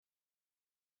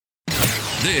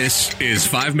This is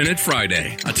 5 Minute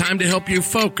Friday, a time to help you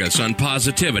focus on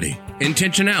positivity,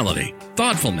 intentionality,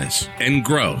 thoughtfulness, and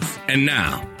growth. And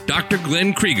now, Dr.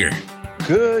 Glenn Krieger.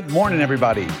 Good morning,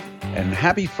 everybody, and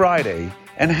happy Friday,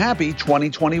 and happy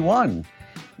 2021.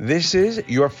 This is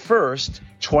your first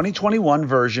 2021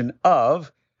 version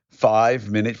of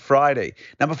 5 Minute Friday.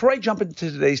 Now, before I jump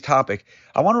into today's topic,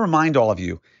 I want to remind all of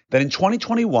you that in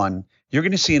 2021, you're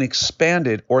going to see an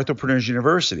expanded Orthopreneurs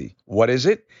University. What is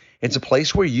it? It's a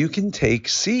place where you can take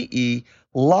CE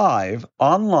live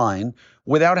online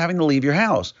without having to leave your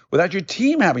house, without your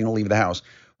team having to leave the house,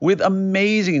 with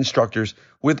amazing instructors,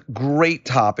 with great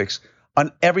topics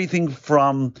on everything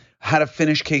from how to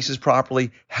finish cases properly,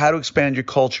 how to expand your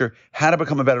culture, how to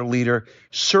become a better leader,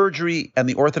 surgery and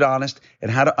the orthodontist,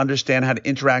 and how to understand how to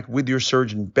interact with your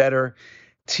surgeon better,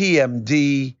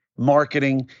 TMD,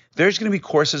 marketing. There's going to be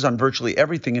courses on virtually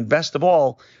everything. And best of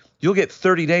all, you'll get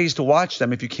 30 days to watch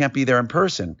them if you can't be there in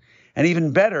person. And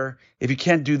even better, if you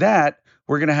can't do that,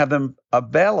 we're going to have them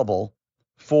available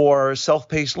for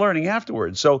self-paced learning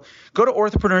afterwards. So go to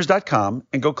orthopreneurs.com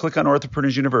and go click on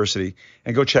Orthopreneurs University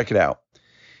and go check it out.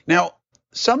 Now,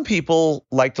 some people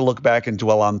like to look back and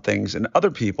dwell on things, and other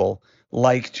people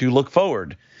like to look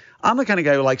forward. I'm the kind of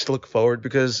guy who likes to look forward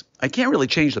because I can't really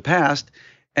change the past.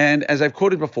 And as I've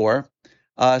quoted before,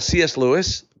 C.S.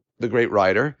 Lewis, the great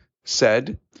writer,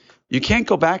 said, "You can't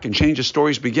go back and change a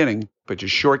story's beginning, but you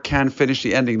sure can finish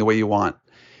the ending the way you want."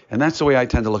 And that's the way I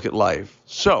tend to look at life.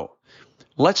 So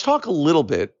let's talk a little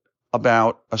bit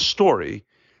about a story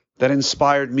that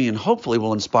inspired me and hopefully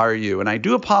will inspire you. And I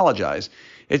do apologize.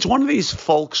 It's one of these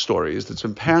folk stories that's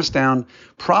been passed down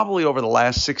probably over the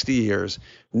last 60 years.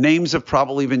 Names have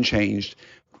probably been changed,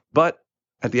 but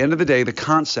at the end of the day, the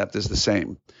concept is the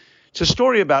same. It's a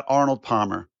story about Arnold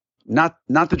Palmer. Not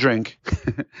the drink,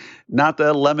 not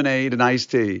the lemonade and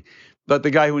iced tea, but the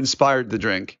guy who inspired the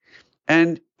drink.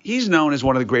 And he's known as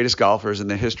one of the greatest golfers in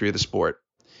the history of the sport.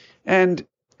 And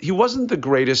he wasn't the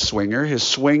greatest swinger. His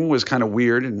swing was kind of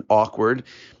weird and awkward,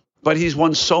 but he's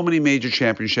won so many major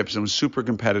championships and was super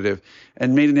competitive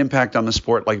and made an impact on the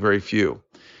sport like very few.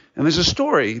 And there's a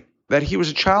story that he was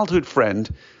a childhood friend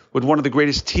with one of the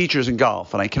greatest teachers in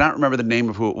golf. And I cannot remember the name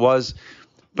of who it was,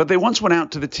 but they once went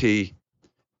out to the tee.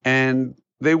 And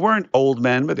they weren't old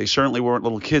men, but they certainly weren't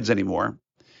little kids anymore.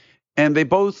 And they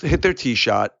both hit their tee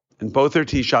shot, and both their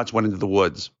tee shots went into the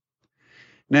woods.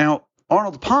 Now,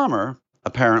 Arnold Palmer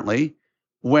apparently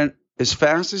went as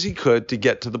fast as he could to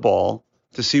get to the ball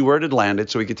to see where it had landed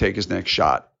so he could take his next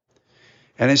shot.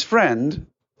 And his friend,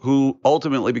 who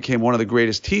ultimately became one of the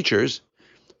greatest teachers,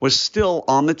 was still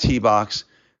on the tee box,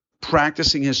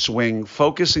 practicing his swing,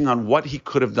 focusing on what he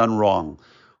could have done wrong.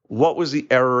 What was the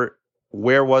error?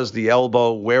 Where was the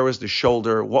elbow? Where was the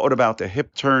shoulder? What about the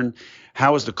hip turn?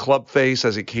 How was the club face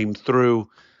as it came through?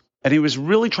 And he was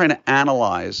really trying to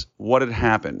analyze what had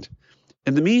happened.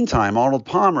 In the meantime, Arnold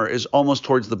Palmer is almost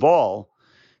towards the ball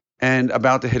and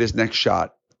about to hit his next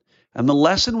shot. And the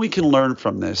lesson we can learn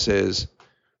from this is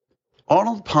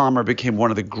Arnold Palmer became one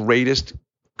of the greatest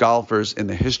golfers in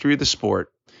the history of the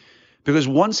sport because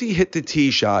once he hit the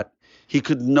tee shot, he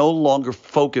could no longer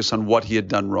focus on what he had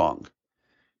done wrong.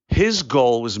 His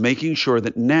goal was making sure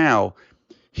that now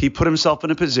he put himself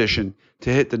in a position to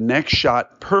hit the next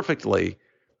shot perfectly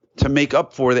to make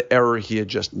up for the error he had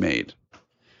just made.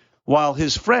 While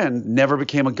his friend never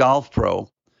became a golf pro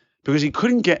because he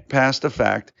couldn't get past the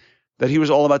fact that he was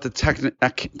all about the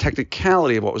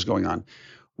technicality of what was going on.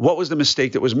 What was the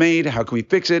mistake that was made? How can we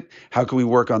fix it? How can we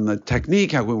work on the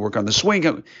technique? How can we work on the swing?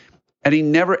 And he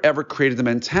never, ever created the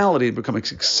mentality to become a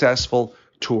successful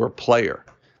tour player.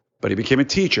 But he became a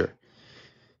teacher.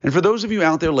 And for those of you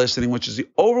out there listening, which is the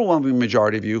overwhelming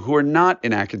majority of you who are not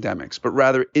in academics, but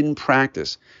rather in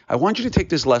practice, I want you to take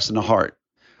this lesson to heart.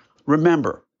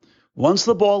 Remember, once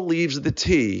the ball leaves the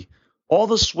tee, all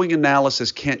the swing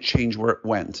analysis can't change where it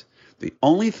went. The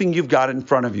only thing you've got in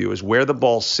front of you is where the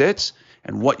ball sits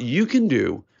and what you can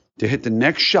do to hit the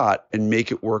next shot and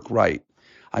make it work right.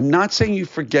 I'm not saying you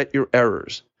forget your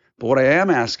errors, but what I am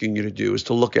asking you to do is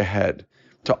to look ahead,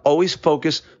 to always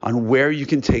focus on where you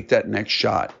can take that next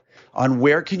shot, on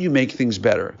where can you make things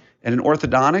better. And in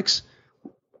orthodontics,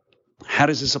 how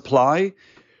does this apply?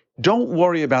 Don't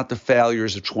worry about the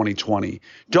failures of 2020.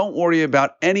 Don't worry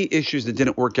about any issues that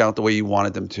didn't work out the way you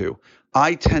wanted them to.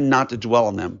 I tend not to dwell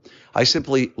on them. I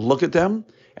simply look at them,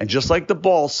 and just like the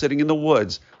ball sitting in the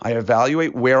woods, I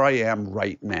evaluate where I am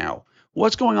right now.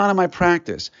 What's going on in my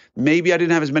practice? Maybe I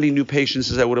didn't have as many new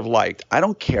patients as I would have liked. I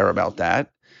don't care about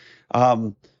that.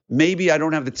 Maybe I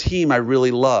don't have the team I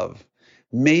really love.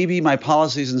 Maybe my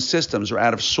policies and systems are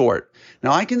out of sort.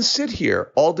 Now, I can sit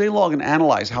here all day long and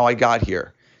analyze how I got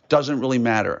here. Doesn't really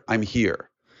matter. I'm here.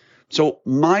 So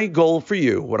my goal for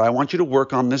you, what I want you to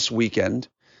work on this weekend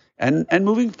and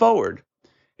moving forward,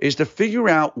 is to figure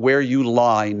out where you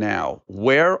lie now.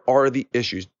 Where are the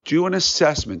issues? Do an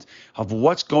assessment of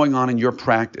what's going on in your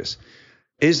practice.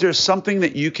 Is there something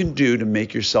that you can do to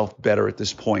make yourself better at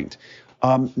this point?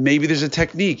 Maybe there's a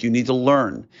technique you need to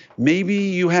learn. Maybe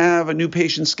you have a new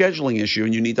patient scheduling issue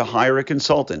and you need to hire a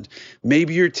consultant.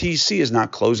 Maybe your TC is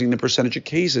not closing the percentage of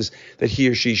cases that he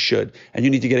or she should, and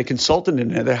you need to get a consultant in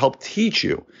there to help teach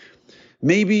you.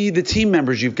 Maybe the team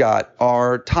members you've got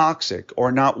are toxic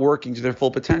or not working to their full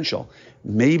potential.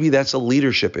 Maybe that's a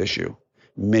leadership issue.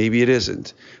 Maybe it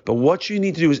isn't. But what you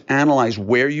need to do is analyze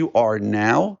where you are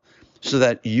now so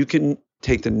that you can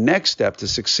take the next step to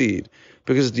succeed.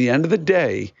 Because at the end of the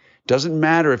day, it doesn't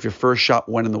matter if your first shot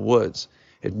went in the woods.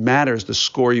 It matters the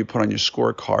score you put on your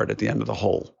scorecard at the end of the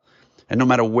hole. And no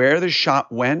matter where the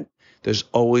shot went, there's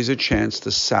always a chance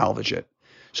to salvage it.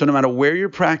 So no matter where your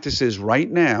practice is right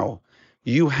now,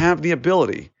 you have the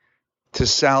ability to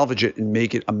salvage it and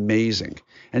make it amazing.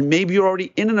 And maybe you're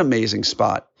already in an amazing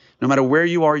spot. No matter where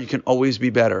you are, you can always be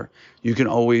better. You can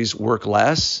always work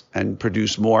less and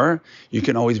produce more. You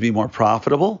can always be more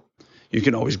profitable. You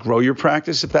can always grow your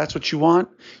practice if that's what you want.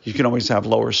 You can always have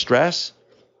lower stress,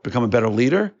 become a better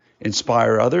leader,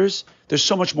 inspire others. There's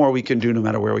so much more we can do no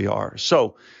matter where we are.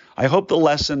 So I hope the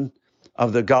lesson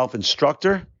of the golf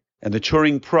instructor and the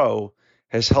touring pro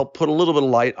has helped put a little bit of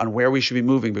light on where we should be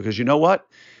moving, because you know what?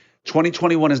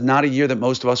 2021 is not a year that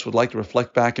most of us would like to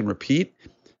reflect back and repeat.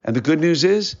 And the good news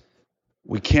is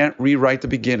we can't rewrite the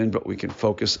beginning, but we can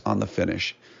focus on the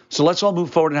finish. So let's all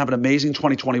move forward and have an amazing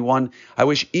 2021. I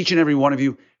wish each and every one of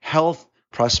you health,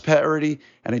 prosperity,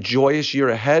 and a joyous year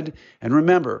ahead. And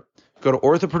remember, go to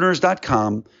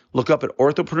orthopreneurs.com, look up at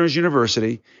Orthopreneurs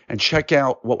University, and check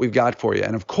out what we've got for you.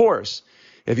 And of course,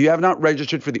 if you have not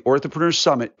registered for the Orthopreneurs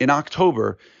Summit in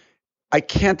October, I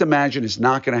can't imagine it's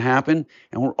not going to happen,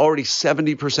 and we're already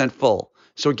 70% full.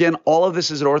 So again, all of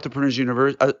this is at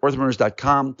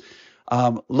orthopreneurs.com.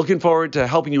 Looking forward to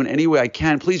helping you in any way I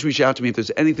can. Please reach out to me if there's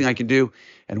anything I can do,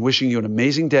 and wishing you an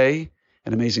amazing day,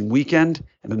 an amazing weekend,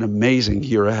 and an amazing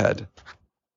year ahead.